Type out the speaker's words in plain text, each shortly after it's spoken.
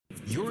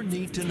Your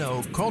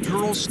need-to-know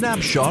cultural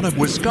snapshot of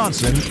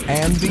Wisconsin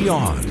and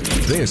beyond.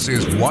 This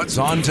is What's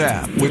on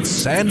Tap with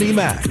Sandy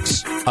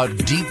Maxx. A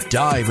deep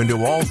dive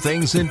into all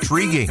things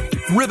intriguing,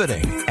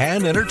 riveting,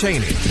 and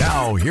entertaining.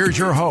 Now, here's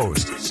your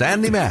host,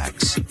 Sandy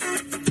Maxx.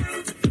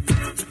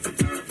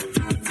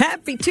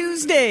 Happy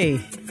Tuesday,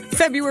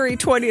 February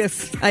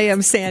 20th. I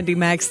am Sandy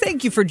Maxx.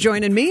 Thank you for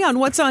joining me on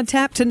What's on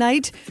Tap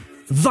tonight.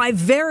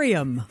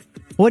 Vivarium.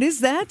 What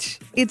is that?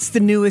 It's the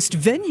newest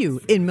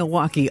venue in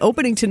Milwaukee,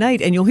 opening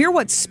tonight, and you'll hear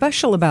what's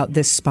special about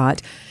this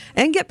spot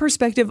and get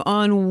perspective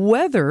on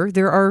whether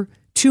there are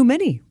too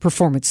many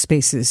performance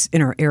spaces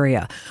in our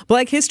area.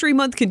 Black History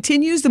Month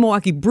continues. The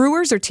Milwaukee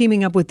Brewers are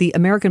teaming up with the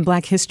American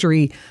Black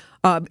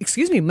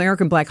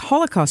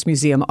Holocaust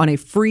Museum on a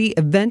free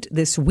event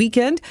this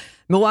weekend.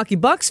 Milwaukee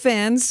Bucks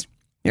fans,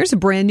 there's a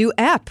brand new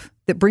app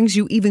that brings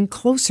you even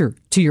closer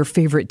to your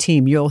favorite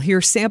team. You'll hear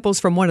samples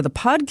from one of the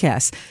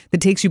podcasts that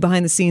takes you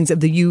behind the scenes of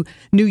the new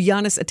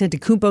Giannis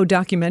Antetokounmpo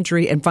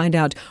documentary and find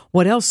out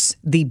what else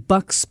the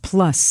Bucks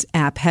Plus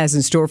app has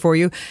in store for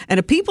you. And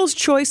a People's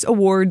Choice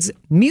Awards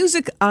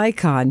music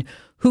icon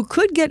who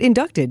could get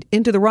inducted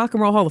into the Rock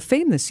and Roll Hall of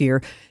Fame this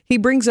year. He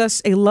brings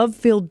us a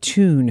love-filled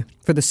tune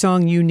for the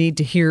song you need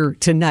to hear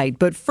tonight.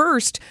 But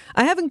first,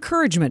 I have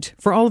encouragement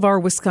for all of our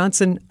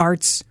Wisconsin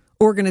arts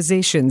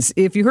organizations.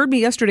 If you heard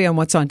me yesterday on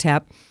What's on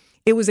Tap,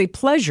 it was a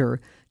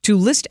pleasure to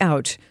list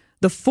out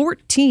the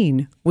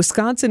 14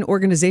 Wisconsin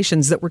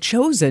organizations that were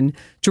chosen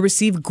to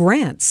receive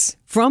grants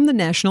from the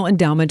National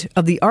Endowment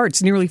of the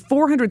Arts. Nearly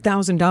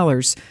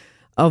 $400,000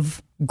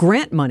 of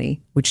grant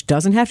money, which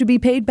doesn't have to be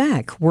paid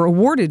back, were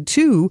awarded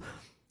to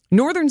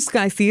Northern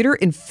Sky Theater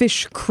in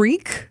Fish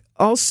Creek,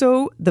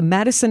 also the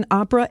Madison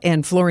Opera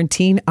and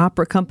Florentine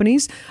Opera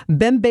Companies,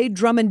 Bembe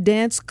Drum and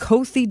Dance,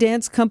 Kothi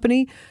Dance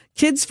Company,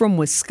 Kids from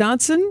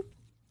Wisconsin,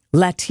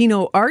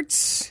 Latino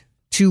Arts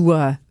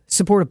to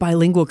support a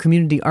bilingual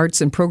community arts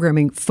and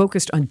programming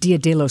focused on Dia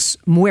de los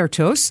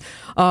Muertos.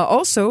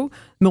 Also,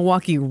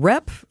 Milwaukee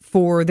Rep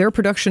for their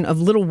production of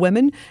Little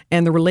Women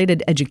and the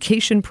related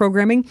education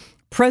programming.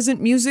 Present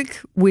Music,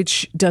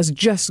 which does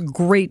just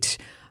great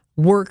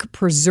work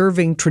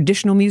preserving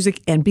traditional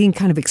music and being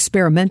kind of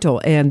experimental.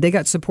 And they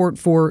got support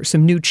for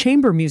some new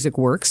chamber music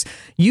works.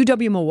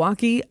 UW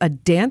Milwaukee, a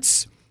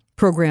dance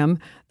program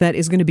that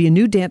is going to be a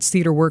new dance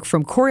theater work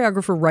from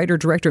choreographer, writer,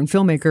 director, and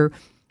filmmaker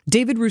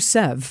David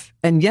Roussev.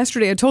 And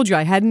yesterday I told you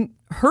I hadn't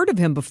heard of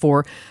him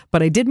before,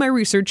 but I did my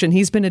research, and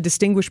he's been a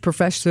distinguished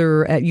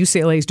professor at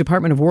UCLA's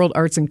Department of World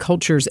Arts and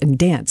Cultures and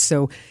Dance.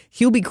 So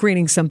he'll be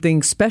creating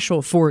something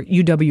special for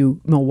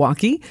UW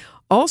Milwaukee.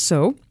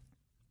 Also,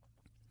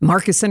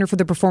 Marcus Center for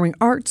the Performing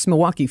Arts,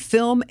 Milwaukee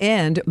Film,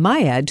 and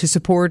MyAd to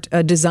support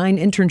a design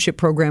internship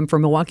program for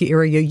Milwaukee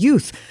area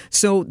youth.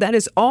 So that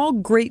is all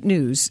great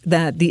news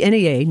that the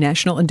NEA,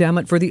 National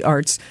Endowment for the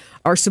Arts,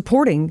 are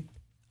supporting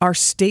our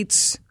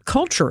state's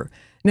culture.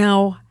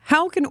 Now,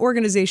 how can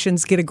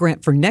organizations get a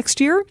grant for next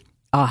year?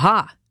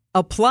 Aha!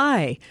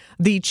 Apply.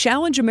 The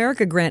Challenge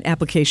America grant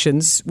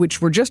applications,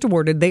 which were just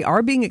awarded, they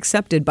are being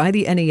accepted by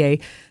the NEA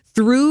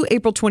through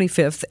April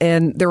 25th,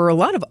 and there are a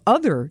lot of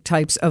other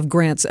types of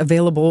grants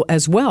available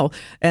as well.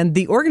 And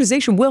the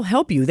organization will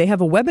help you. They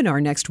have a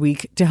webinar next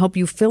week to help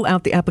you fill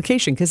out the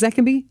application, because that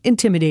can be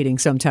intimidating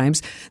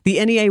sometimes. The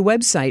NEA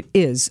website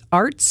is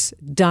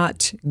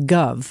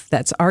arts.gov.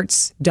 That's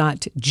arts.gov.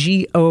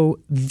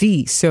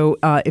 So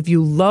if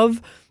you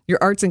love your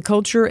arts and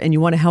culture and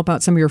you want to help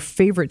out some of your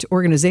favorite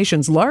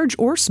organizations, large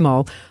or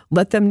small,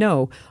 let them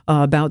know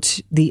about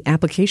the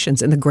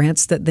applications and the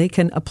grants that they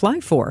can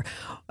apply for.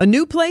 A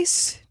new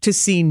place to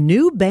see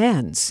new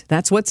bands.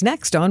 That's what's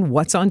next on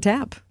What's on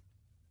Tap.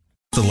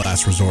 The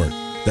last resort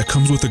that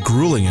comes with a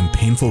grueling and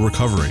painful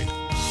recovery.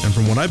 And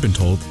from what I've been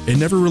told, it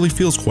never really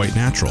feels quite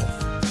natural.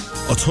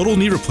 A total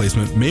knee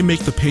replacement may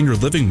make the pain you're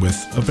living with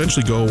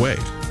eventually go away,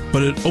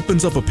 but it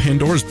opens up a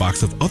Pandora's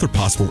box of other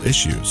possible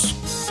issues.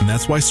 And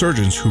that's why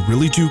surgeons who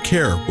really do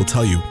care will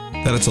tell you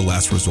that it's a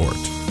last resort.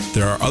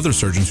 There are other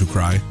surgeons who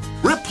cry,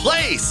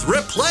 "Replace!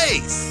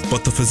 Replace!"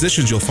 But the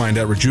physicians you'll find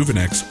at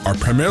Rejuvenex are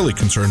primarily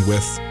concerned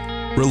with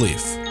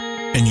relief.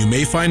 And you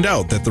may find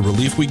out that the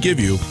relief we give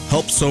you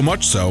helps so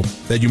much so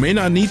that you may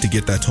not need to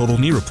get that total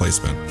knee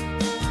replacement.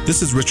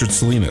 This is Richard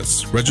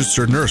Salinas,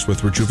 registered nurse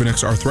with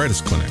Rejuvenex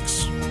Arthritis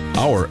Clinics.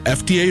 Our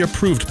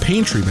FDA-approved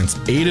pain treatments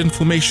aid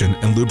inflammation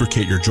and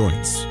lubricate your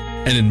joints.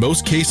 And in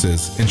most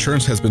cases,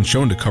 insurance has been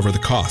shown to cover the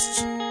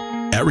costs.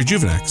 At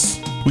Rejuvenex,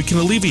 we can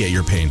alleviate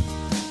your pain,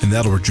 and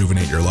that'll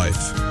rejuvenate your life.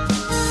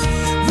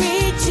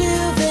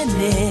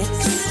 Rejuvenex.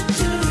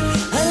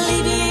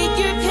 Alleviate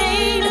your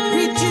pain.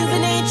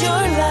 Rejuvenate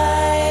your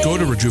life. Go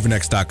to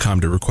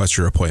rejuvenex.com to request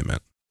your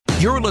appointment.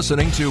 You're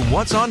listening to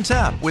What's on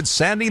Tap with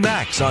Sandy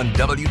Maxx on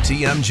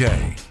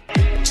WTMJ.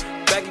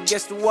 Back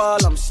against the wall,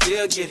 I'm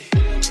still getting.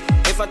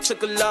 If I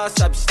took a loss,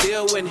 I'd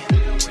still winning.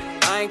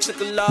 I ain't took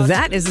a loss.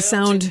 That is the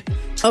sound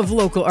of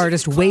local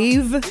artist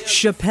Wave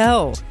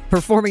Chappelle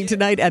performing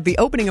tonight at the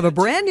opening of a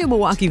brand new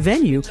Milwaukee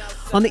venue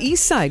on the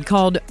east side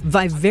called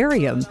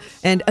Vivarium.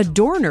 And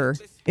Adorner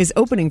is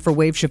opening for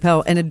Wave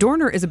Chappelle. And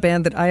Adorner is a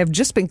band that I have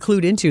just been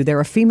clued into. They're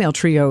a female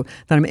trio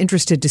that I'm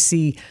interested to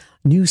see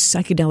new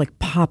psychedelic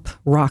pop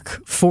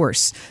rock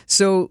force.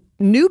 So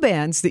new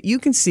bands that you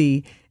can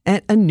see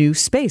at a new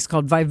space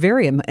called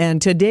Vivarium.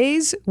 And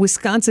today's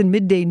Wisconsin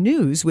Midday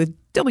News with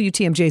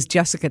WTMJ's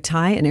Jessica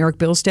Tighe and Erik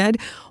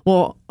Bilstad.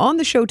 Well, on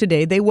the show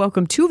today, they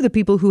welcome two of the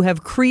people who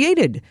have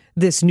created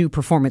this new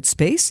performance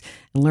space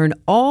and learn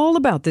all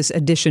about this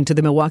addition to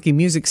the Milwaukee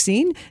music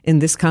scene in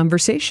this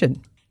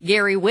conversation.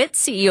 Gary Witt,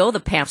 CEO of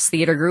the Pabst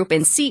Theater Group,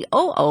 and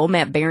COO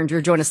Matt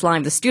Beringer join us live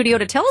in the studio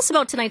to tell us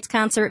about tonight's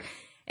concert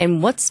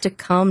and what's to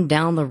come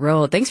down the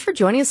road. Thanks for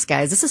joining us,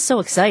 guys. This is so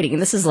exciting,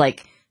 and this is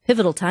like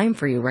pivotal time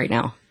for you right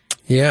now.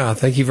 Yeah,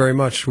 thank you very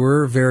much.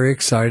 We're very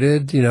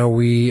excited. You know,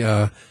 we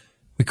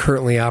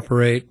currently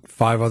operate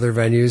 5 other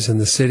venues in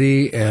the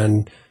city,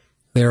 and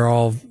they're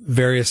all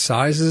various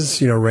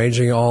sizes, you know,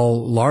 ranging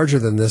all larger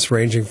than this,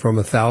 ranging from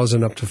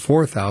 1,000 up to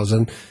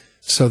 4,000.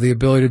 So the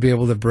ability to be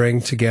able to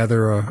bring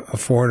together a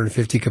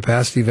 450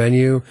 capacity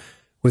venue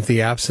with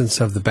the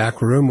absence of the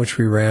back room, which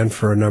we ran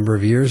for a number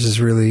of years,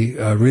 is really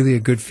a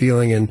good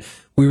feeling. And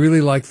we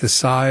really like the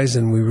size,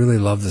 and we really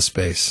love the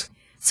space.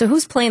 So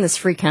who's playing this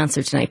free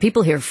concert tonight?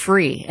 People hear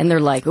free, and they're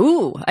like,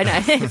 ooh,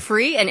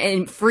 free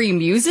and free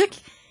music?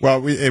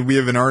 Well, we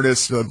have an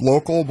artist, a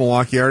local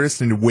Milwaukee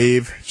artist, named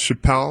Wave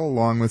Chappelle,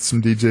 along with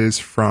some DJs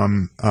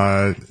from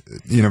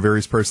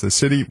various parts of the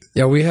city.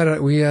 Yeah, we had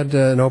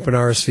an open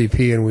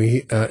RSVP, and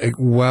we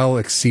well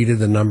exceeded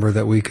the number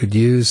that we could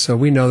use. So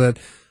we know that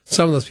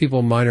some of those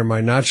people might or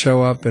might not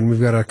show up, and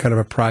we've got a kind of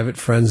a private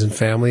friends and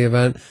family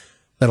event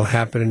that'll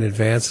happen in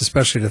advance,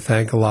 especially to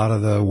thank a lot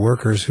of the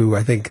workers who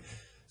I think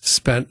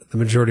spent the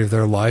majority of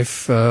their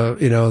life,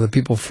 the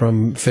people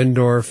from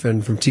Findorf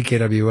and from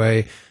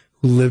TKWA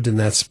who lived in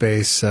that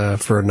space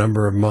for a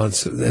number of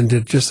months and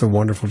did just a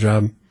wonderful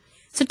job.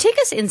 So take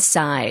us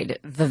inside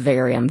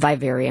Vivarium.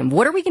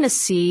 What are we going to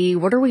see?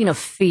 What are we going to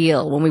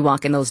feel when we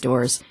walk in those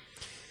doors?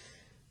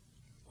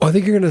 Well, I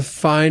think you're going to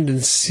find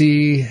and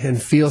see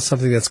and feel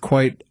something that's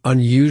quite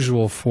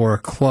unusual for a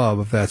club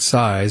of that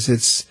size.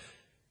 It's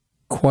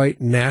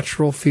quite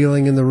natural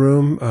feeling in the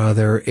room.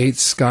 There are 8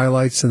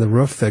 skylights in the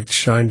roof that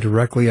shine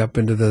directly up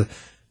into the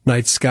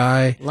night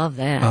sky. Love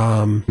that.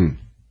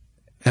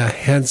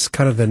 Hence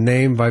kind of the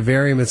name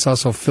Vivarium. It's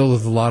also filled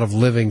with a lot of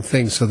living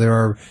things. So there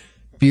are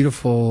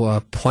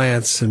beautiful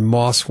plants and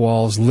moss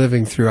walls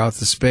living throughout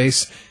the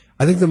space.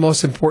 I think the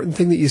most important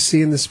thing that you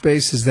see in the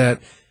space is that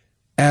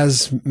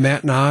as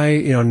Matt and I,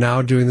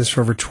 now doing this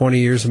for over 20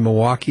 years in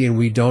Milwaukee, and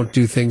we don't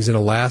do things in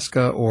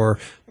Alaska or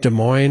Des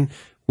Moines,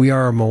 we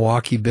are a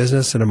Milwaukee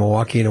business and a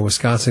Milwaukee and a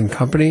Wisconsin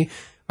company.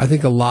 I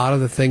think a lot of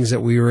the things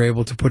that we were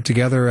able to put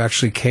together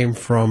actually came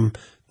from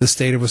the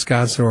state of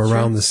Wisconsin or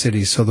around the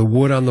city. So the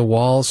wood on the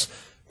walls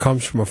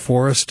comes from a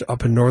forest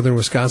up in northern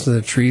Wisconsin,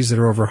 the trees that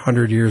are over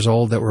 100 years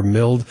old that were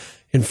milled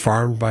and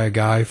farmed by a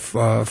guy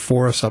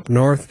for us up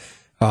north.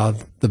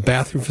 The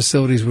bathroom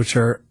facilities, which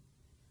are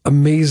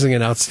amazing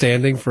and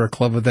outstanding for a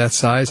club of that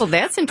size. Well,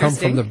 that's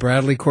interesting. Come from the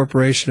Bradley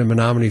Corporation in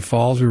Menominee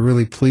Falls. We're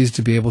really pleased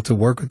to be able to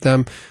work with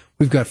them.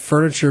 We've got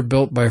furniture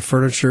built by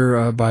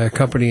a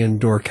company in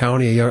Door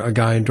County, a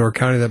guy in Door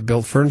County that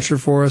built furniture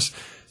for us.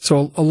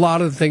 So a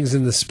lot of the things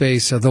in the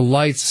space, the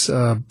lights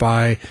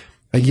by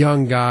a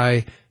young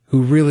guy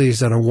who really has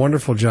done a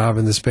wonderful job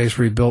in the space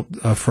where he built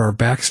for our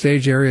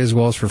backstage area as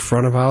well as for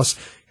front of house.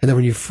 And then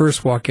when you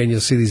first walk in, you'll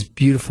see these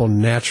beautiful,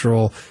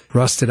 natural,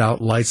 rusted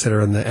out lights that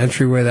are in the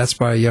entryway. That's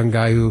by a young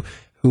guy who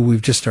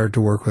we've just started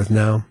to work with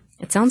now.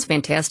 It sounds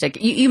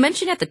fantastic. You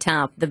mentioned at the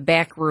top the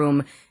back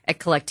room at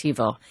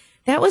Collectivo.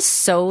 That was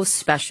so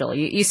special.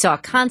 You saw a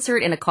concert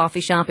in a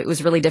coffee shop. It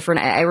was really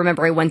different. I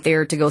remember I went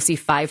there to go see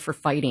Five for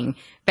Fighting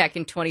back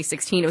in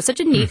 2016. It was such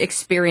a neat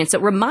experience. So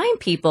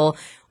remind people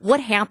what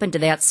happened to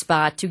that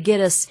spot to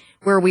get us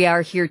where we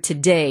are here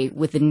today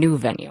with the new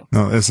venue.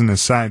 No, as an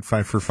aside,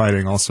 Five for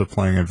Fighting also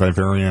playing at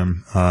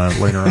Vivarium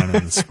later on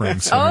in the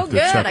spring. So oh,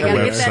 good. Check I got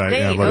to get that date.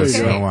 Yeah, let us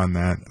know on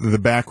that. The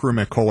back room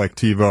at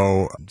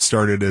Collectivo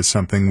started as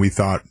something we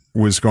thought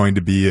was going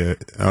to be a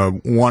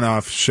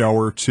one-off show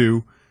or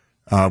two.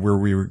 Where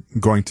we were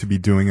going to be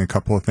doing a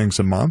couple of things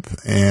a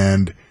month,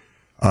 and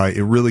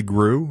it really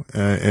grew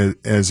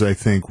as I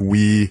think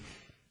we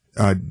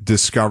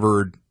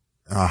discovered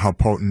how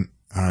potent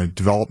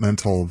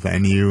developmental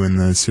venue in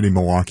the city of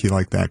Milwaukee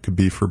like that could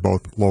be for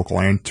both local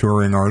and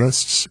touring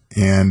artists.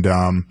 And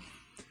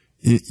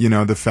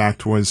the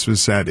fact was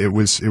that it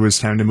was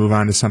time to move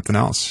on to something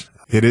else.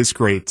 It is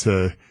great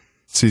to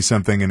see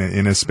something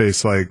in a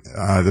space like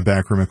the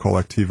back room at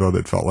Collectivo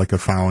that felt like a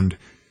found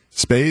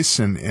space,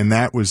 and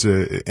that was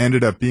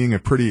ended up being a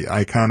pretty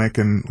iconic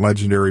and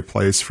legendary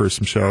place for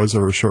some shows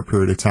over a short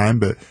period of time.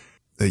 But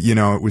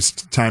it was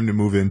time to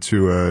move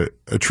into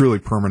a truly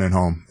permanent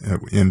home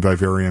in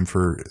Vivarium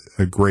for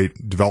a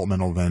great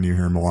developmental venue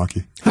here in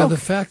Milwaukee. The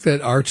fact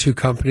that our two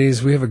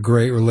companies, we have a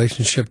great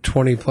relationship,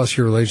 20-plus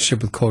year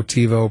relationship with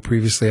Collectivo,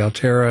 previously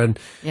Altera, and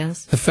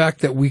yes. The fact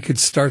that we could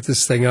start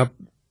this thing up,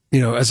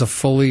 as a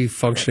fully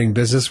functioning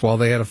business while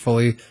they had a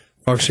fully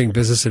functioning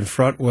business in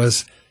front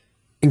was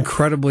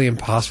incredibly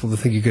impossible to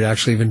think you could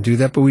actually even do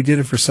that, but we did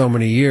it for so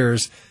many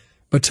years.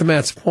 But to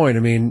Matt's point, I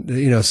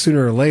mean,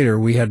 sooner or later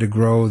we had to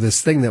grow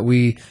this thing that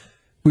we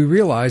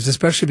realized,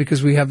 especially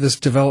because we have this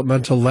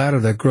developmental ladder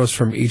that grows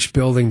from each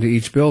building to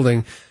each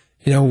building.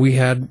 We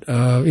had,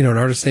 an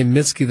artist named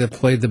Mitski that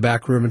played the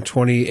back room in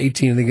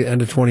 2018, I think the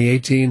end of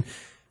 2018,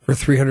 for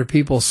 300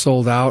 people,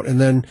 sold out. And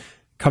then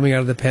coming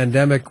out of the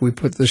pandemic, we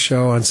put the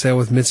show on sale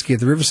with Mitski at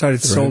the Riverside.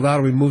 It sold out,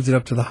 and we moved it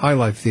up to the High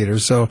Life Theater.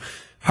 So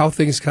how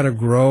things kind of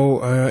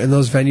grow in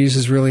those venues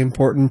is really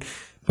important.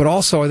 But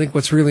also, I think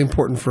what's really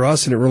important for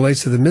us, and it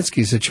relates to the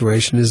Mitski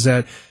situation, is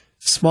that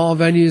small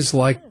venues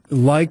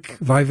like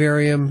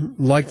Vivarium,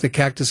 like the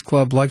Cactus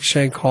Club, like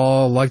Shank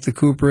Hall, like the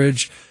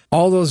Cooperage,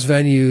 all those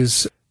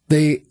venues,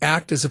 they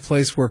act as a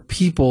place where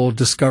people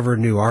discover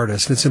new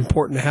artists. And it's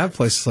important to have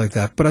places like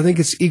that. But I think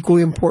it's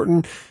equally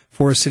important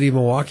for a city of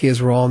Milwaukee,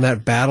 as we're all in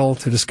that battle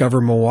to discover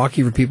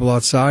Milwaukee for people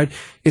outside.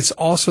 It's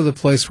also the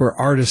place where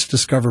artists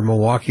discover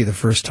Milwaukee the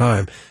first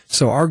time.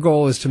 So our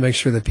goal is to make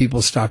sure that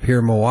people stop here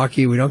in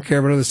Milwaukee. We don't care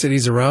about other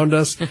cities around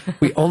us.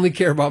 We only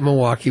care about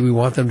Milwaukee. We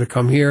want them to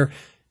come here,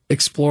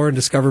 explore and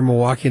discover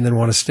Milwaukee, and then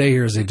want to stay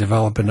here as they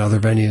develop in other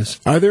venues.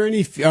 Are there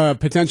any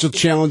potential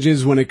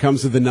challenges when it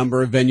comes to the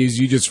number of venues?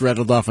 You just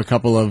rattled off a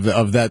couple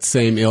of that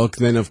same ilk.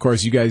 Then, of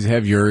course, you guys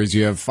have yours.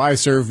 You have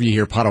Fiserv. You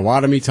hear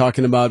Potawatomi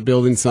talking about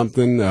building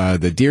something.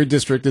 The Deer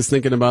District is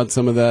thinking about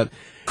some of that.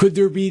 Could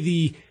there be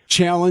the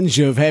challenge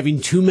of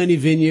having too many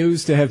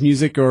venues to have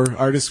music or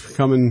artists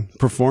come and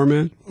perform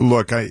in?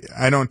 Look,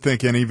 I don't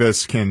think any of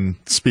us can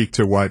speak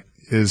to what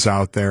is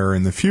out there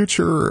in the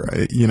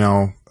future,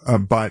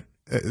 but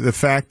the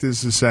fact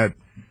is that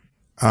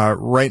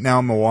right now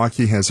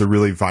Milwaukee has a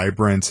really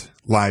vibrant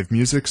live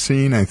music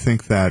scene. I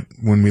think that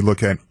when we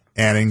look at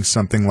adding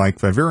something like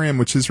Vivarium,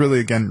 which is really,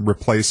 again,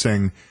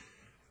 replacing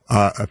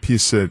a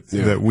piece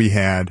that we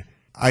had,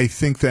 I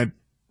think that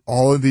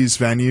all of these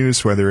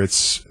venues, whether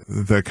it's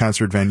the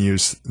concert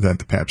venues that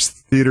the Pabst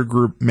Theater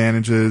Group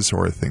manages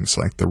or things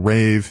like the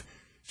Rave,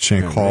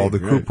 Shank Hall, the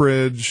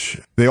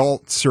Cooperage, they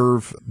all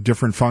serve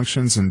different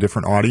functions and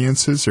different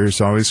audiences.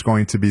 There's always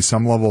going to be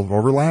some level of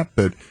overlap,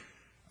 but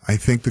I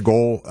think the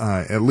goal,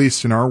 at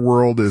least in our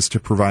world, is to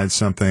provide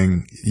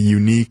something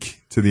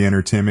unique to the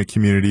entertainment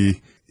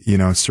community,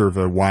 serve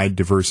a wide,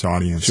 diverse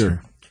audience.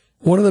 Sure.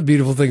 One of the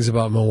beautiful things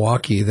about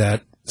Milwaukee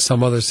that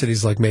some other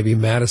cities like maybe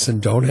Madison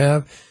don't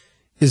have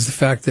is the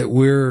fact that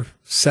we're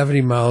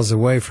 70 miles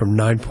away from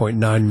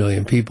 9.9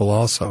 million people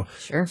also.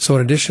 Sure. So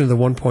in addition to the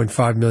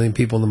 1.5 million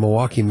people in the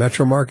Milwaukee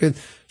metro market,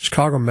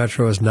 Chicago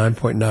metro has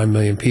 9.9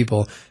 million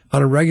people.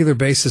 On a regular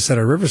basis at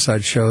our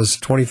Riverside shows,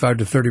 25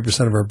 to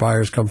 30% of our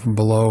buyers come from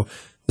below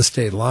the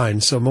state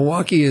line. So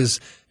Milwaukee is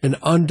an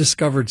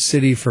undiscovered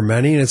city for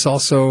many, and it's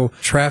also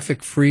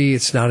traffic free.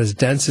 It's not as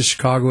dense as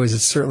Chicago is.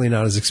 It's certainly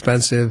not as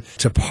expensive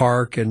to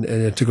park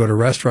and to go to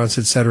restaurants,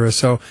 et cetera.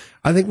 So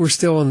I think we're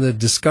still in the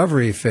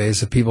discovery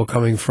phase of people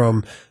coming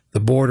from the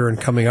border and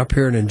coming up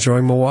here and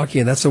enjoying Milwaukee,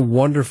 and that's a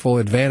wonderful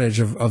advantage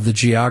of the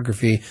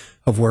geography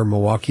of where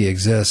Milwaukee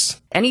exists.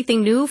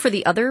 Anything new for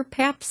the other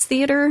Pabst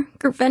Theater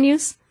Group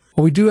venues?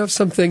 Well, we do have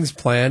some things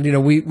planned.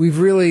 We've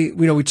really,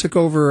 we took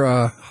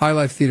over High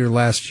Life Theater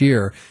last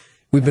year.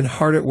 We've been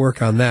hard at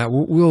work on that.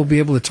 We'll be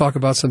able to talk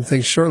about some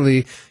things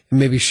shortly and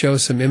maybe show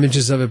some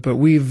images of it. But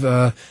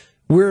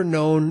we're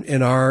known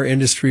in our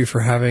industry for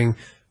having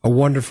a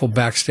wonderful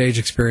backstage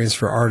experience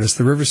for artists.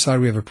 The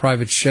Riverside, we have a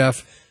private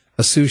chef,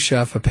 a sous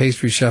chef, a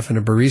pastry chef, and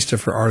a barista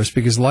for artists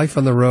because life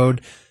on the road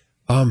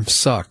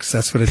sucks.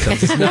 That's what it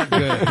does. It's not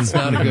good. It's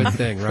not a good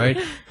thing, right?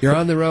 You're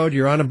on the road,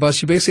 you're on a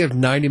bus, you basically have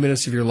 90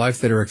 minutes of your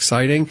life that are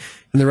exciting,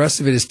 and the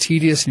rest of it is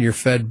tedious, and you're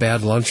fed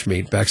bad lunch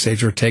meat,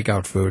 backstage or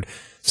takeout food.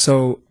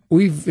 So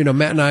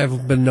Matt and I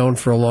have been known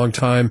for a long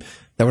time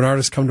that when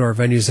artists come to our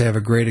venues, they have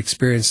a great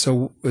experience.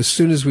 So as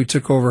soon as we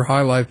took over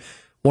High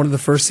Life, one of the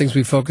first things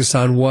we focused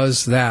on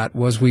was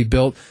we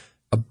built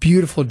a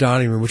beautiful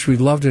dining room, which we'd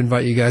love to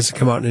invite you guys to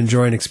come out and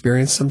enjoy and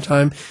experience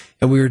sometime.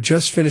 And we were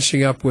just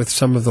finishing up with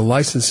some of the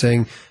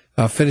licensing,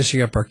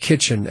 finishing up our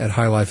kitchen at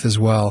High Life as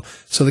well.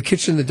 So the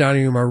kitchen and the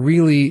dining room are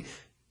really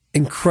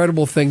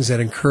incredible things that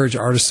encourage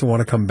artists to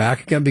want to come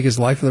back again because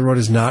life on the road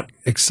is not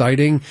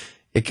exciting.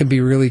 It can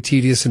be really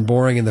tedious and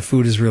boring, and the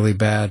food is really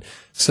bad.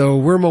 So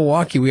we're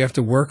Milwaukee. We have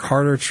to work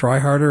harder, try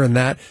harder, and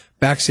that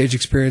backstage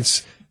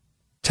experience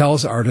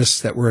tells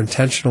artists that we're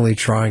intentionally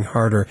trying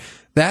harder.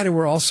 That, and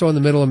we're also in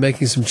the middle of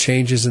making some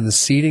changes in the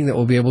seating that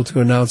we'll be able to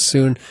announce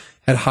soon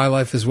at High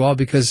Life as well,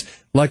 because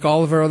like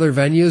all of our other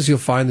venues, you'll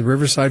find the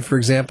Riverside, for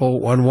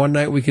example, on one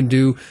night we can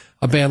do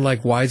a band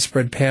like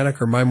Widespread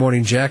Panic or My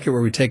Morning Jacket,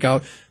 where we take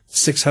out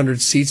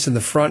 600 seats in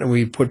the front and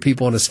we put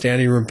people in a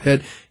standing room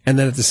pit, and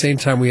then at the same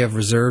time we have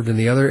reserved in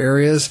the other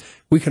areas.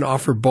 We can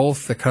offer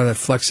both the kind of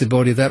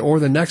flexibility of that, or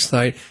the next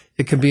night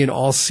it can be an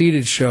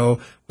all-seated show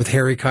with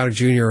Harry Connick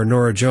Jr. or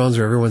Norah Jones,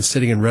 where everyone's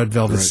sitting in red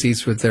velvet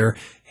seats with their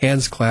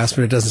hands clasped,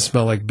 and it doesn't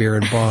smell like beer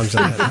and bongs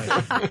on that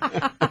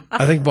night.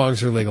 I think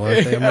bongs are legal,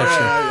 aren't they? I'm not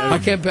sure.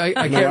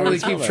 I can't really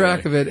keep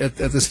track of it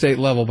at the state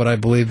level, but I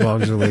believe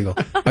bongs are legal.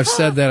 I've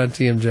said that on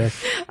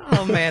TMJ.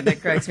 Oh, man,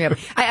 that cracks me up.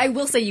 I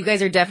will say you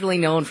guys are definitely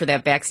known for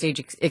that backstage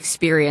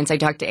experience. I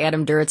talked to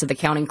Adam Duritz of the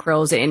Counting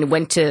Crows and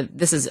went to,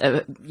 this is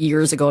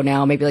years ago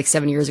now, maybe like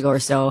 7 years ago or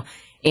so,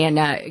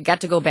 and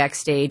got to go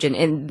backstage,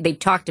 and they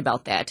talked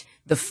about that.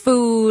 The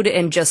food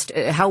and just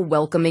how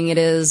welcoming it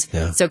is.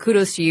 Yeah. So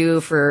kudos to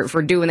you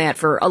for doing that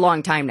for a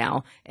long time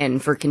now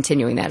and for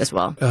continuing that as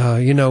well.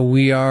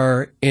 We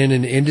are in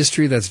an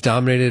industry that's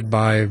dominated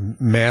by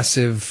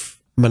massive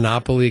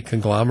monopoly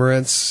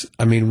conglomerates.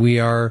 I mean, we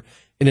are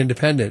an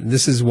independent.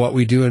 This is what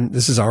we do, and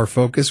this is our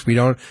focus. We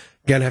don't,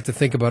 again, have to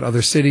think about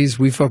other cities.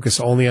 We focus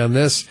only on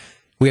this.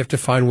 We have to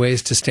find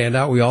ways to stand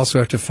out. We also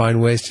have to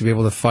find ways to be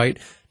able to fight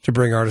to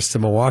bring artists to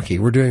Milwaukee.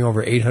 We're doing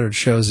over 800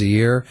 shows a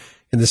year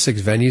in the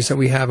 6 venues that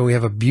we have, and we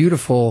have a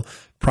beautiful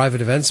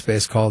private event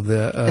space called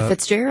the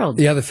Fitzgerald.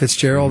 Yeah, the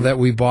Fitzgerald that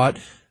we bought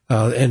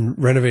and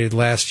renovated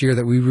last year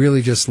that we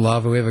really just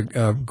love. And we have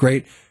a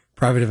great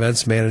private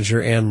events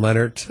manager, Ann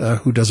Leonard,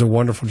 who does a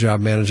wonderful job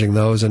managing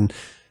those, and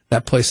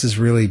that place is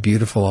really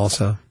beautiful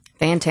also.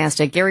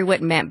 Fantastic. Gary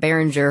Witt and Matt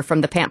Beringer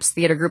from the Pabst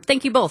Theater Group.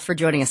 Thank you both for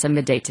joining us on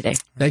Midday today.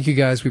 Thank you,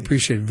 guys. We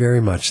appreciate it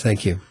very much.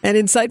 Thank you. An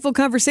insightful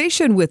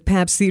conversation with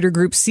Pabst Theater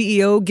Group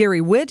CEO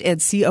Gary Witt and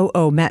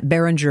COO Matt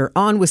Beringer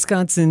on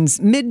Wisconsin's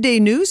Midday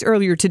News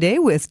earlier today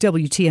with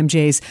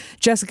WTMJ's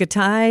Jessica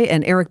Tighe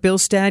and Erik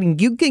Bilstad.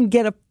 And you can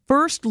get a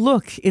first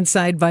look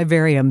inside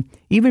Vivarium,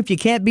 even if you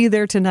can't be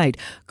there tonight.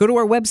 Go to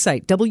our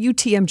website,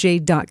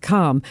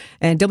 WTMJ.com.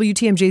 And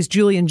WTMJ's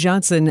Julian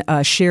Johnson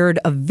shared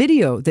a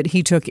video that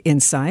he took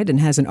inside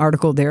and has an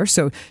article there.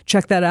 So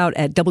check that out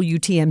at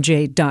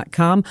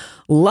WTMJ.com.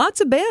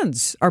 Lots of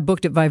bands are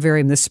booked at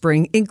Vivarium this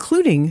spring,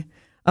 including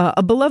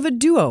a beloved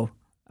duo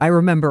I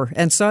remember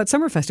and saw at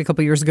Summerfest a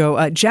couple years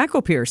ago.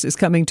 Jackal Pierce is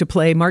coming to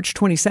play March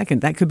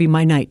 22nd. That could be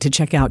my night to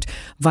check out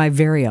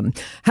Vivarium.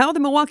 How the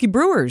Milwaukee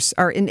Brewers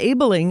are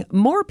enabling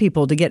more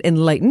people to get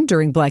enlightened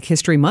during Black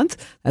History Month.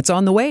 That's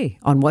on the way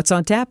on What's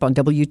on Tap on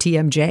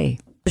WTMJ.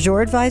 Does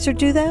your advisor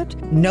do that?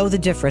 Know the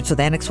difference with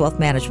Annex Wealth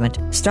Management.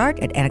 Start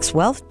at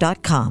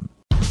annexwealth.com.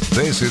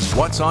 This is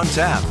What's on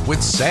Tap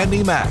with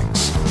Sandy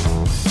Maxx.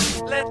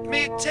 Let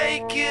me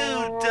take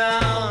you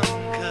down,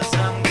 'cause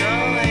I'm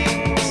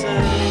going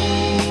to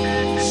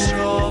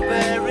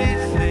strawberry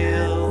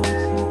fields.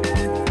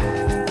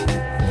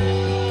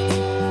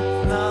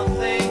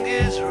 Nothing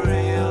is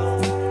real,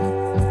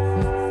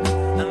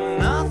 and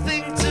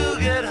nothing to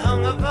get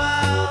hung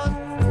about.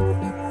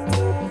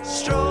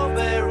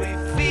 Strawberry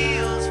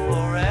fields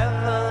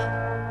forever.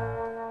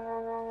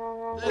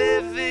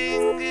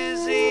 Living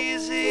is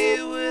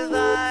easy with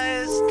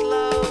eyes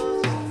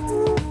closed.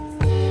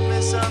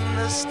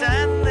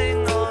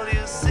 Misunderstanding all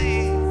you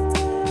see.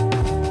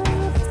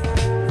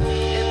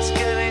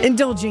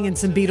 Indulging in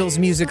some Beatles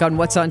music on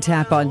What's on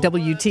Tap on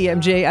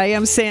WTMJ. I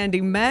am Sandy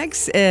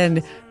Maxx,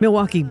 and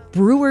Milwaukee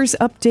Brewers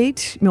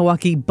update,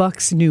 Milwaukee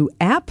Bucks new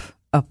app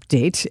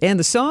update, and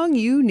the song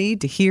you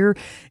need to hear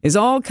is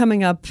all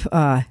coming up.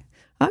 I'm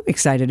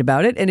excited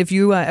about it. And if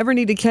you ever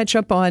need to catch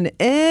up on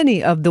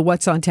any of the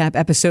What's on Tap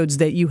episodes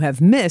that you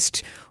have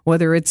missed,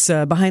 whether it's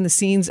behind the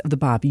scenes of the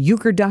Bob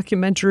Uecker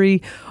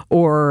documentary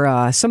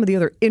or some of the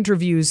other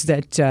interviews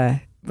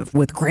that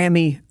with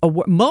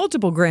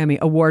multiple Grammy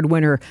Award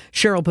winner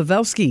Cheryl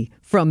Pavelski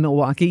from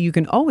Milwaukee, you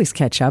can always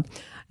catch up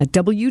at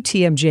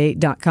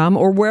WTMJ.com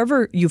or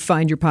wherever you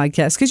find your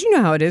podcast. Because you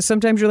know how it is.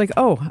 Sometimes you're like,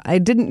 oh, I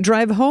didn't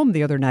drive home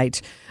the other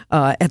night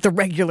at the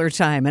regular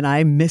time and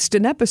I missed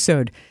an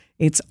episode.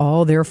 It's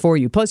all there for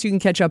you. Plus, you can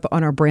catch up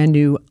on our brand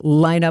new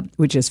lineup,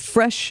 which is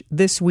fresh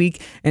this week.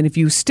 And if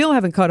you still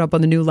haven't caught up on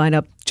the new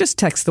lineup, just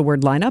text the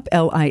word lineup,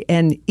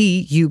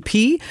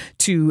 LINEUP,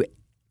 to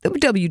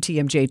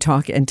WTMJ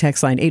Talk and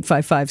text line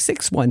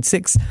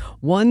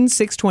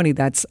 855-616-1620.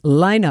 That's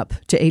lineup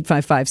to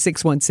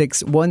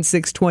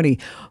 855-616-1620.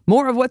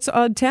 More of What's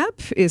on Tap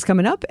is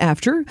coming up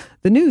after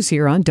the news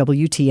here on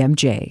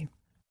WTMJ.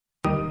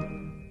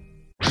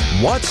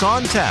 What's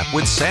on Tap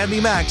with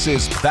Sandy Maxx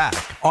is back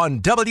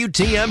on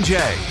WTMJ.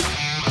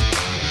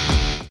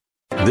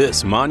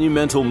 This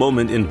monumental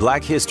moment in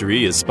Black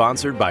history is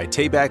sponsored by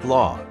Tighe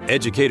Law,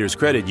 Educators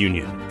Credit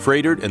Union,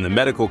 Froedtert and the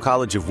Medical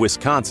College of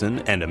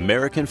Wisconsin, and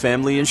American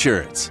Family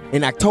Insurance.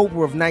 In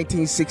October of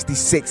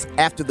 1966,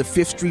 after the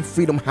 5th Street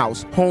Freedom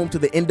House, home to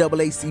the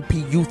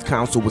NAACP Youth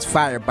Council, was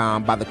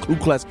firebombed by the Ku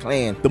Klux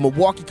Klan, the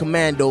Milwaukee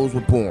Commandos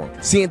were born.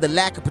 Seeing the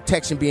lack of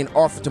protection being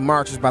offered to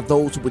marchers by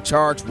those who were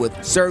charged with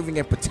serving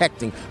and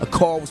protecting, a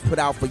call was put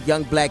out for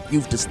young black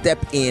youth to step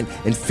in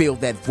and fill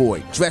that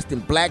void. Dressed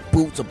in black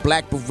boots, a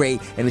black beret,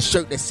 and a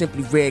shirt that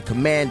simply read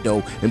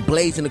Commando, and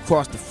blazing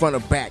across the front or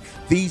back,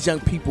 these young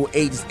people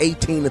ages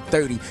 18 to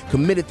 30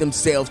 committed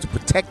themselves to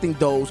protecting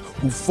those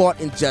who fought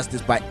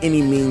injustice by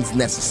any means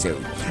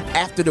necessary.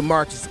 After the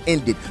marches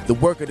ended, the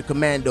work of the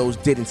Commandos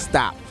didn't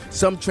stop.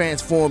 some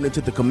transformed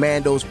into the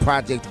Commandos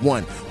Project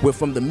 1, where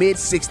from the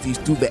mid-60s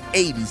through the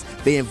 80s,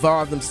 they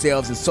involved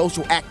themselves in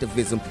social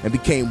activism and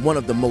became one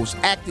of the most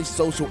active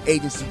social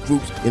agency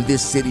groups in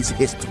this city's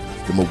history,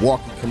 the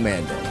Milwaukee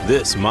Commandos.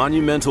 This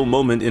monumental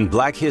moment in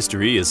Black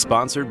history is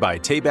sponsored by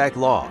Tighe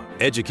Law,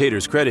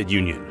 Educators Credit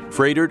Union,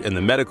 Freighted and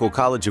the Medical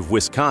College of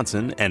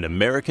Wisconsin, and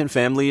American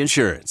Family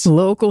Insurance.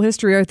 Local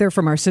history right there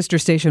from our sister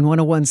station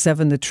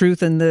 101.7 The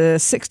Truth. And the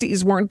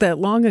 60s weren't that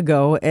long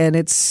ago, and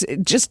it's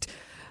just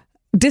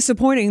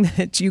disappointing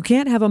that you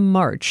can't have a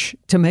march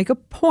to make a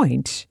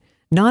point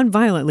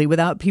nonviolently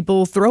without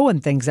people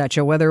throwing things at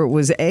you, whether it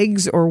was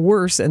eggs or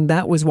worse. And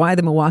that was why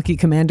the Milwaukee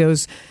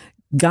Commandos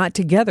got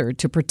together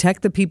to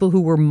protect the people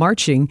who were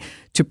marching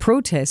to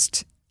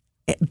protest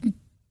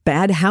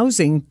bad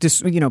housing,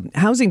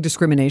 housing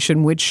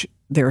discrimination, which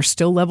there are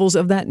still levels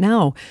of that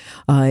now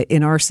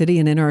in our city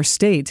and in our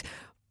state.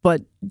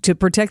 But to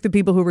protect the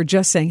people who were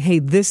just saying, hey,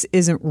 this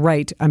isn't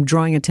right, I'm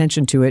drawing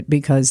attention to it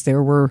because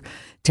there were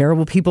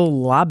terrible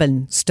people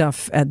lobbing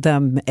stuff at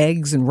them,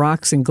 eggs and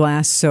rocks and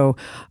glass. So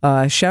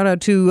shout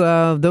out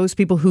to those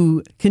people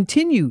who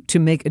continue to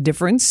make a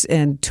difference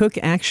and took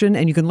action.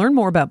 And you can learn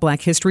more about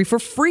Black history for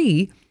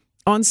free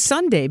on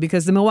Sunday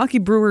because the Milwaukee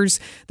Brewers,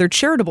 their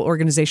charitable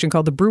organization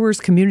called the Brewers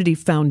Community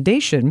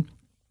Foundation,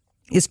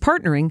 is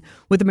partnering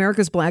with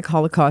America's Black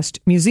Holocaust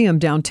Museum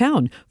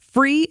downtown.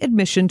 Free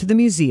admission to the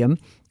museum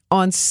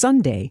on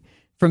Sunday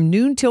from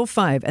noon till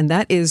 5, and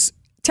that is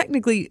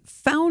technically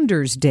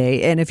Founders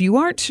Day. And if you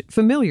aren't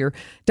familiar,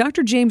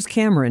 Dr. James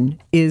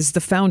Cameron is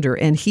the founder,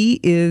 and he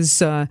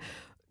is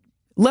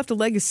left a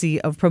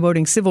legacy of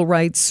promoting civil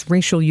rights,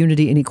 racial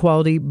unity, and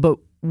equality. But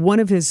one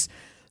of his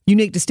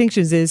unique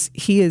distinctions is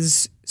he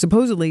is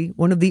supposedly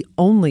one of the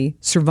only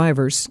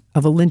survivors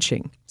of a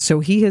lynching. So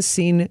he has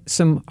seen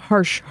some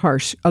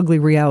harsh, ugly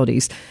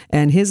realities.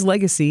 And his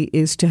legacy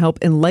is to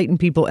help enlighten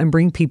people and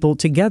bring people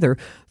together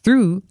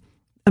through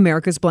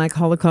America's Black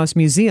Holocaust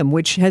Museum,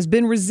 which has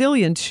been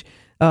resilient.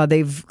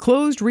 They've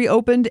closed,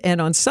 reopened,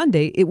 and on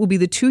Sunday, it will be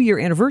the 2-year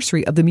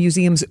anniversary of the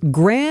museum's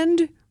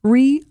grand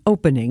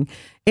reopening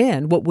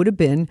and what would have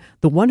been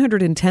the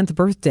 110th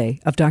birthday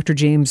of Dr.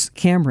 James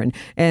Cameron.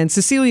 And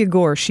Cecilia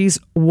Gore, she's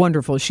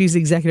wonderful. She's the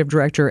executive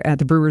director at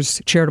the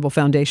Brewers Charitable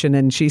Foundation,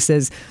 and she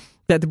says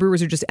that the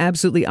Brewers are just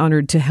absolutely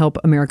honored to help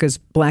America's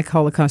Black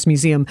Holocaust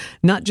Museum,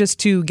 not just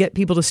to get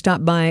people to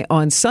stop by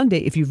on Sunday.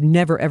 If you've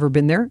never, ever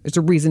been there, it's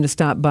a reason to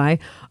stop by,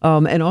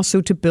 and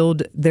also to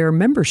build their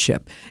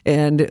membership.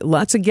 And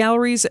lots of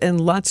galleries and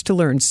lots to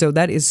learn. So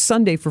that is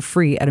Sunday for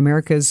free at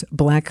America's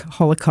Black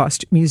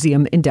Holocaust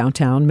Museum in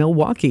downtown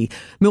Milwaukee.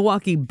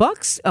 Milwaukee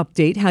Bucks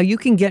update, how you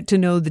can get to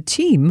know the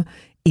team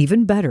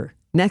even better.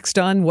 Next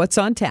on What's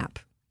on Tap.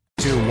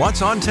 To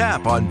What's on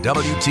Tap on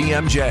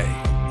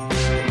WTMJ.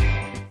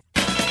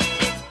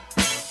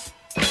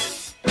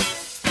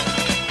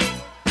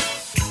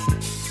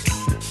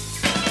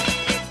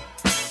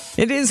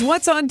 It is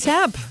What's on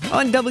Tap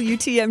on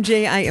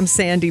WTMJ. I am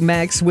Sandy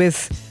Maxx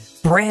with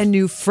brand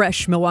new,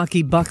 fresh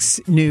Milwaukee Bucks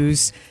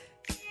news.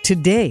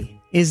 Today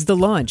is the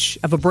launch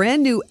of a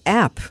brand new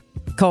app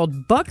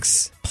called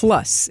Bucks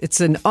Plus. It's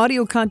an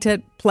audio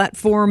content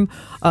platform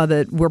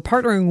that we're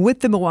partnering with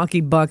the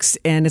Milwaukee Bucks,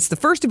 and it's the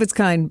first of its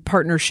kind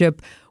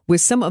partnership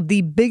with some of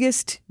the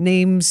biggest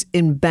names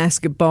in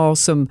basketball.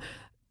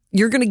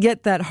 You're going to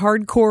get that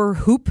hardcore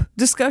hoop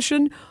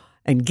discussion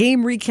and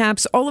game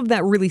recaps, all of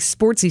that really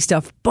sportsy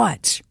stuff.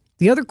 But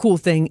the other cool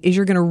thing is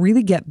you're going to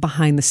really get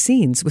behind the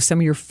scenes with some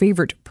of your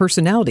favorite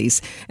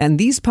personalities. And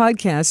these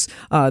podcasts,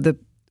 the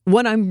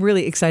one I'm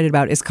really excited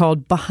about is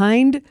called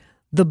Behind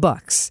the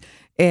Bucks.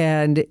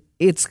 And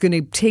it's going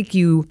to take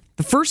you,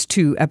 the first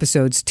 2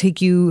 episodes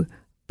take you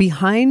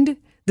behind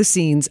the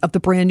scenes of the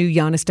brand new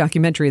Giannis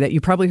documentary that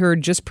you probably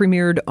heard just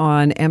premiered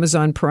on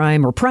Amazon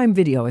Prime, or Prime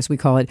Video as we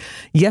call it,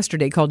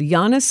 yesterday, called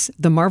Giannis,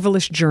 The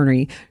Marvelous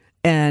Journey.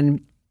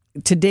 And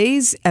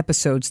today's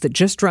episodes that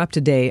just dropped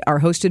today are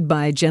hosted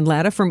by Jen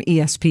Latta from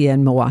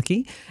ESPN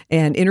Milwaukee,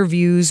 and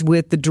interviews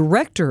with the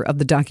director of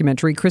the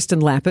documentary, Kristen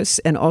Lapis,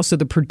 and also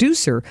the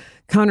producer,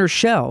 Connor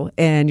Schell.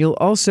 And you'll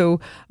also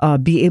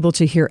be able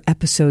to hear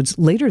episodes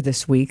later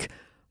this week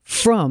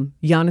from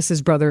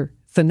Giannis's brother,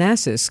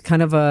 Thanasis,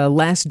 kind of a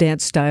Last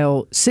Dance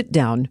style sit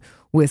down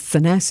with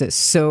Thanasis.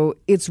 So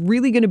it's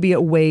really going to be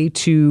a way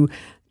to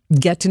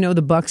get to know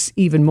the Bucks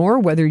even more,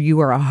 whether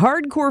you are a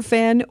hardcore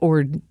fan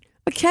or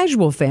a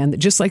casual fan that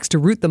just likes to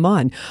root them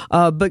on.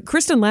 But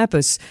Kristen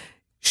Lapis,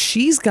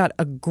 she's got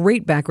a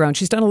great background.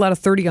 She's done a lot of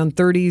 30 on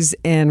 30s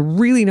and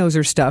really knows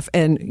her stuff.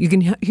 And you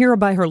can hear her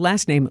by her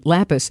last name,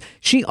 Lapis.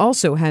 She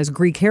also has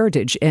Greek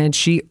heritage, and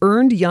she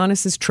earned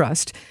Giannis's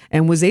trust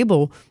and was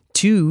able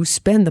to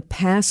spend the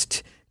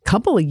past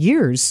couple of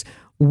years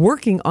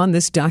working on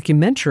this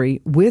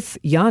documentary with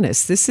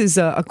Giannis. This is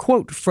a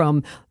quote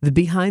from the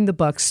Behind the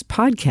Bucks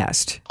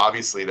podcast.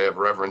 Obviously, they have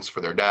reverence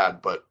for their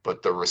dad, but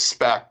the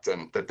respect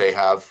and that they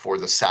have for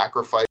the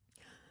sacrifice.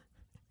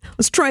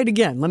 Let's try it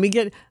again. Let me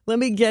get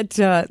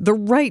the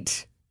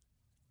right.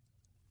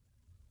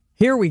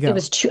 Here we go. It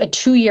was a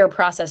 2-year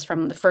process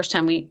from the first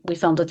time we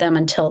filmed with them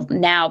until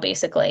now,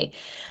 basically.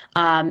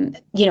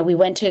 We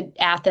went to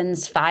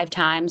Athens 5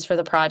 times for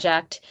the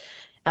project.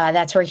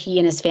 That's where he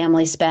and his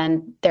family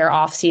spend their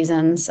off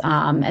seasons.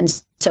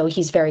 And so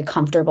he's very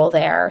comfortable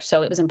there.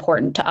 So it was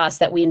important to us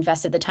that we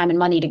invested the time and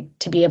money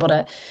to be able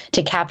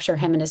to capture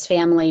him and his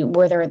family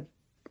where they're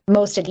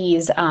most at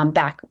ease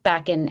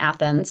back in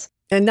Athens.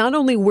 And not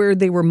only where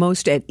they were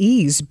most at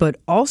ease, but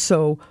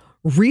also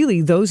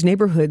really those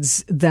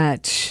neighborhoods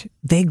that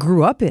they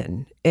grew up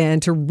in,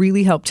 and to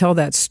really help tell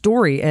that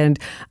story. And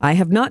I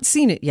have not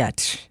seen it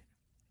yet,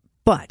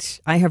 but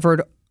I have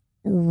heard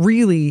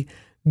really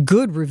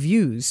good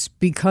reviews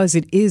because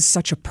it is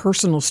such a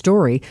personal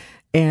story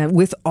and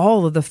with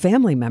all of the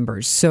family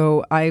members.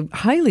 So I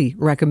highly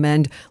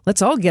recommend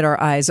let's all get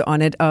our eyes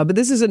on it. But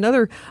this is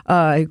another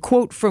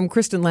quote from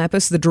Kristen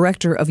Lapis, the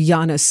director of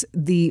Giannis,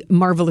 The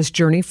Marvelous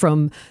Journey,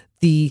 from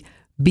the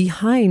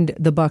Behind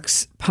the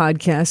Bucks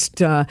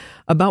podcast,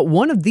 about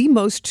one of the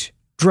most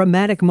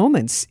dramatic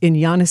moments in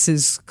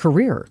Giannis's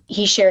career.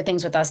 He shared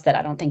things with us that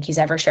I don't think he's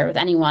ever shared with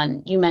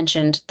anyone. You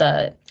mentioned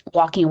the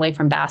walking away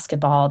from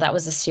basketball. That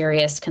was a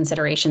serious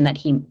consideration that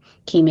he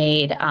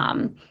made,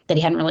 that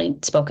he hadn't really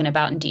spoken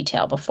about in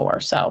detail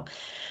before. So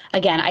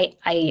again,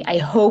 I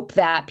hope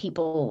that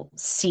people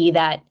see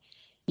that,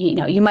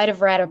 you might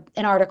have read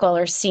an article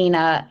or seen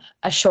a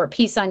short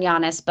piece on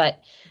Giannis,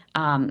 but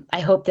I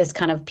hope this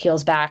kind of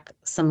peels back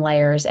some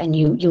layers and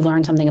you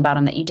learn something about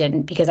him that you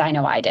didn't, because I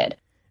know I did.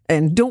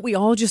 And don't we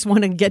all just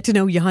want to get to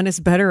know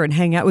Giannis better and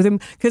hang out with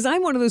him? Because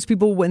I'm one of those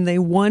people, when they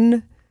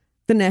won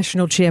the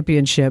national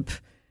championship,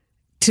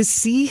 to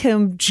see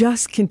him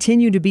just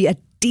continue to be a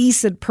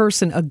decent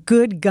person, a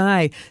good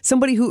guy,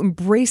 somebody who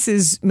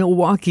embraces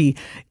Milwaukee.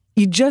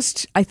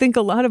 I think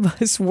a lot of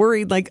us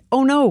worried, like,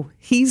 oh no,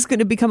 he's going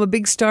to become a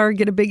big star,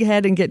 get a big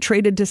head, and get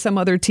traded to some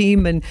other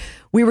team. And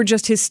we were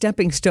just his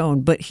stepping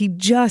stone. But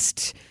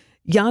Giannis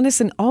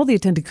and all the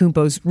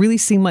Antetokounmpos really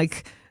seem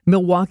like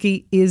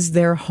Milwaukee is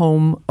their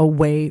home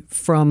away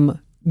from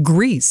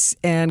Greece.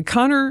 And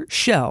Connor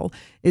Schell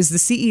is the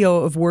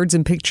CEO of Words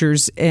and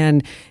Pictures,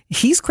 and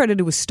he's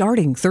credited with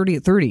starting 30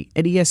 at 30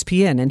 at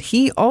ESPN. And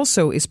he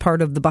also is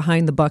part of the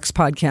Behind the Bucks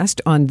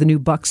podcast on the new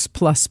Bucks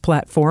Plus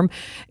platform.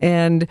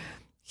 And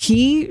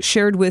he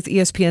shared with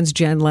ESPN's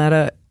Jan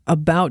Latta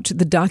about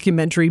the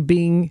documentary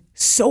being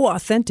so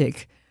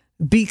authentic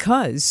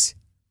because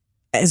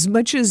as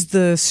much as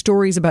the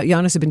stories about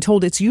Giannis have been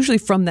told, it's usually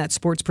from that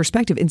sports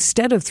perspective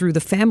instead of through the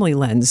family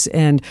lens.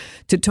 And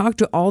to talk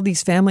to all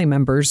these family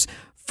members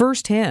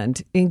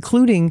firsthand,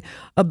 including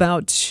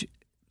about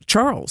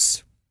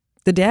Charles,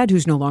 the dad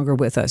who's no longer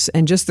with us,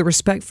 and just the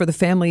respect for the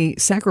family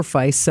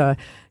sacrifice,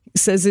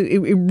 says it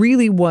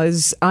really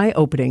was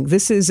eye-opening.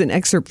 This is an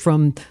excerpt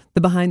from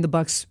the Behind the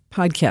Bucks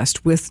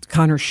podcast with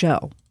Connor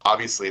Schell.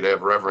 Obviously, they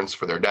have reverence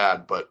for their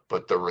dad,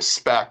 but the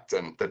respect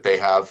and that they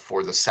have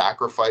for the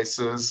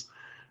sacrifices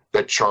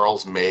that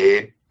Charles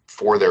made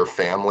for their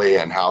family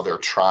and how they're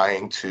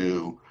trying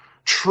to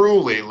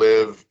truly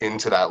live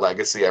into that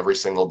legacy every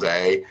single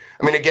day.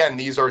 I mean, again,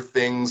 these are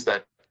things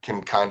that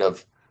can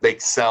they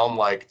sound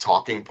like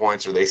talking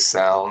points, or they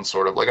sound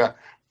sort of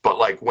but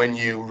like when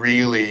you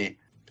really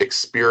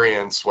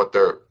experience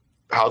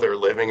how they're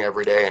living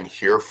every day and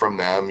hear from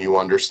them, you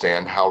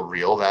understand how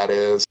real that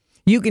is.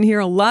 You can hear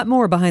a lot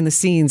more behind the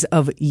scenes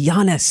of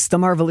Giannis, The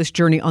Marvelous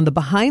Journey on the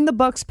Behind the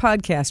Bucks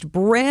podcast.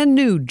 Brand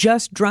new,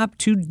 just dropped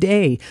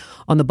today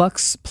on the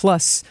Bucks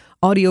Plus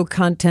audio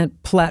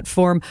content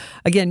platform.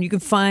 Again, you can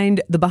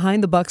find the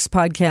Behind the Bucks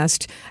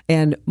podcast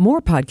and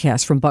more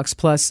podcasts from Bucks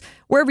Plus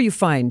wherever you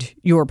find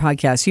your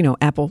podcasts,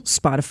 Apple,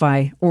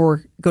 Spotify,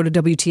 or go to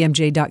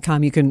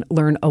WTMJ.com. You can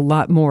learn a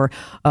lot more.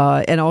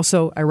 And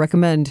also, I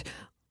recommend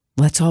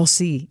let's all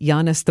see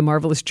Giannis, The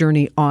Marvelous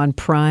Journey on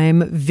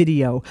Prime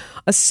Video.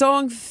 A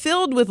song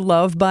filled with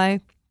love by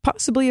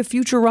possibly a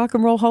future Rock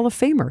and Roll Hall of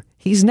Famer.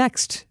 He's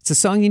next. It's a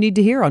song you need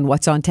to hear on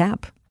What's on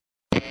Tap.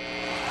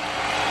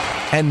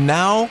 And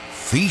now,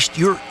 feast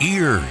your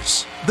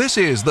ears. This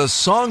is the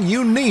song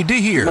you need to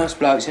hear. Most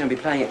blokes are going to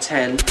be playing at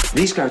 10.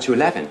 These go to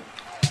 11.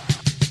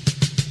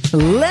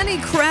 Lenny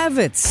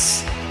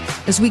Kravitz.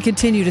 As we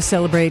continue to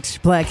celebrate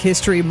Black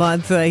History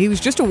Month, he was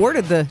just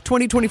awarded the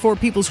 2024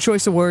 People's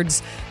Choice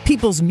Awards,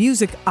 People's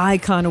Music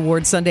Icon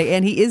Award Sunday,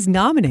 and he is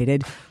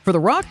nominated for the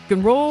Rock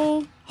and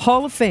Roll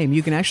Hall of Fame.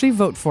 You can actually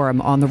vote for him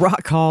on the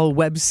Rock Hall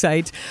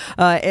website.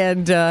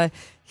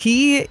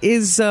 He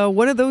is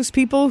one of those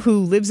people who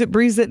lives it,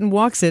 breathes it, and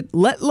walks it.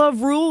 Let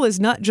Love Rule is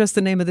not just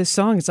the name of this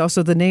song. It's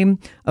also the name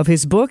of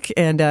his book.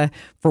 And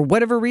for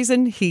whatever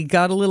reason, he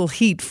got a little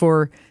heat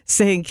for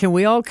saying, can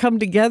we all come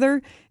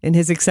together? In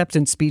his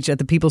acceptance speech at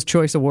the People's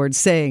Choice Awards,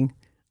 saying,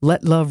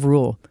 let love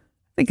rule. I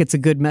think it's a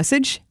good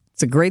message.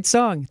 It's a great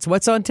song. It's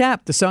What's on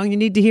Tap, the song you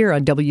need to hear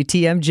on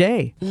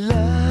WTMJ.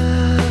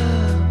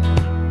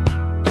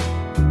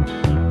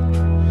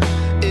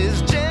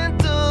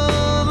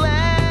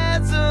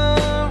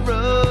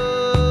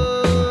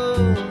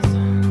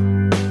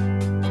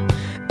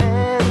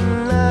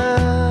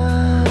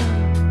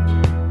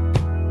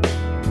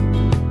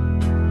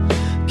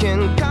 Can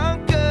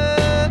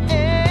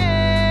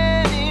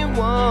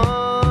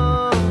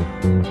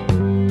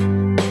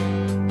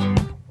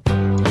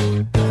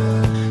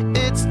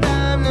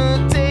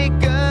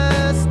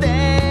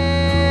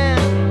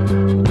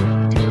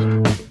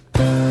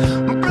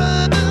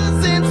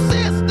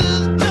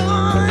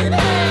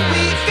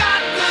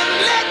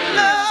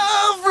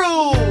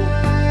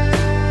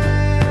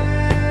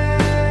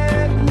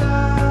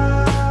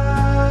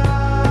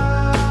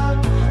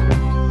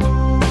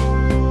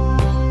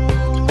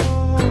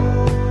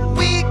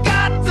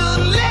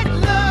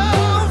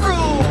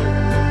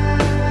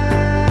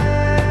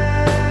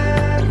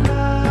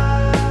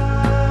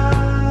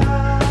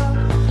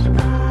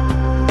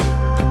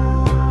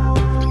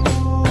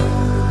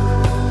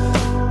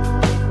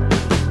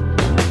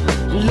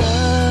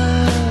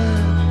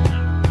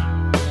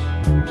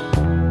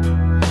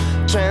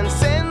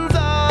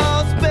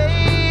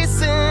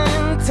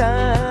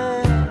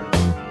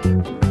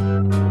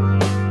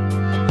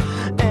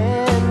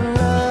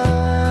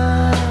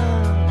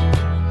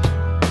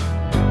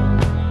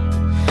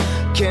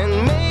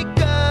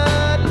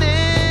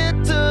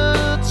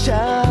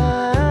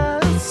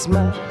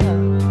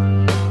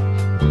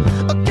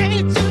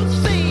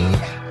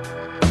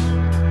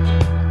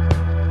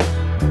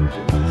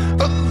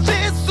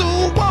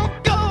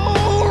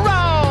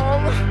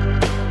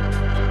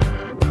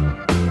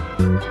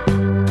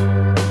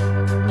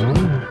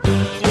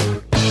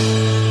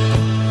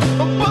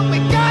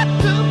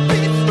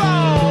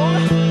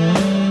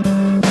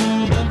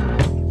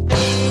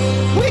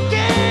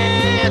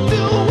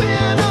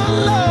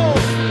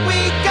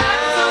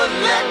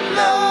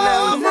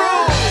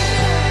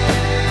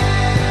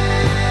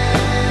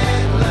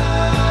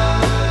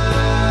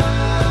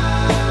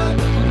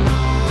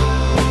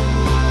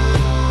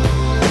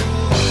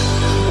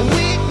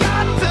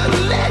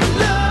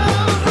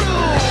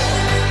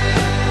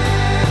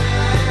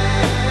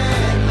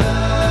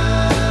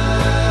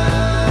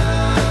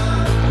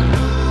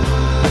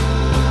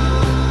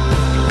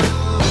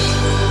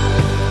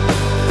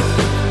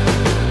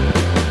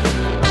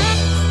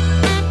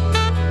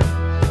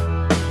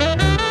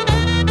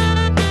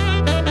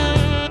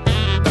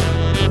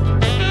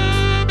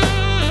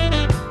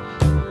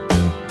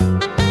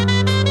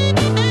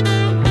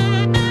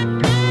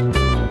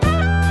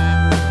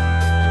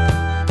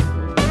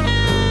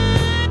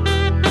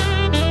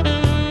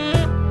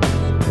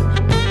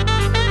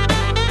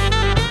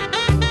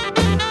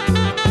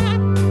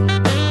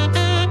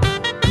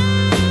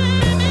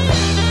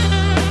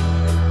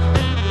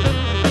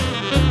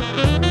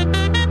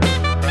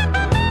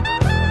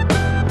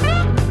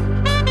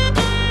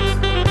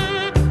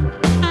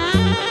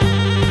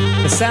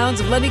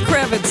sounds of Lenny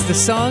Kravitz, the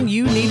song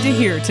you need to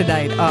hear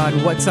tonight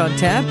on What's on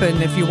Tap.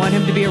 And if you want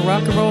him to be a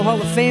Rock and Roll Hall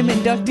of Fame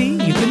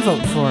inductee, you can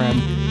vote for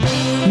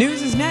him.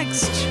 News is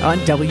next on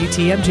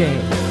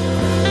WTMJ.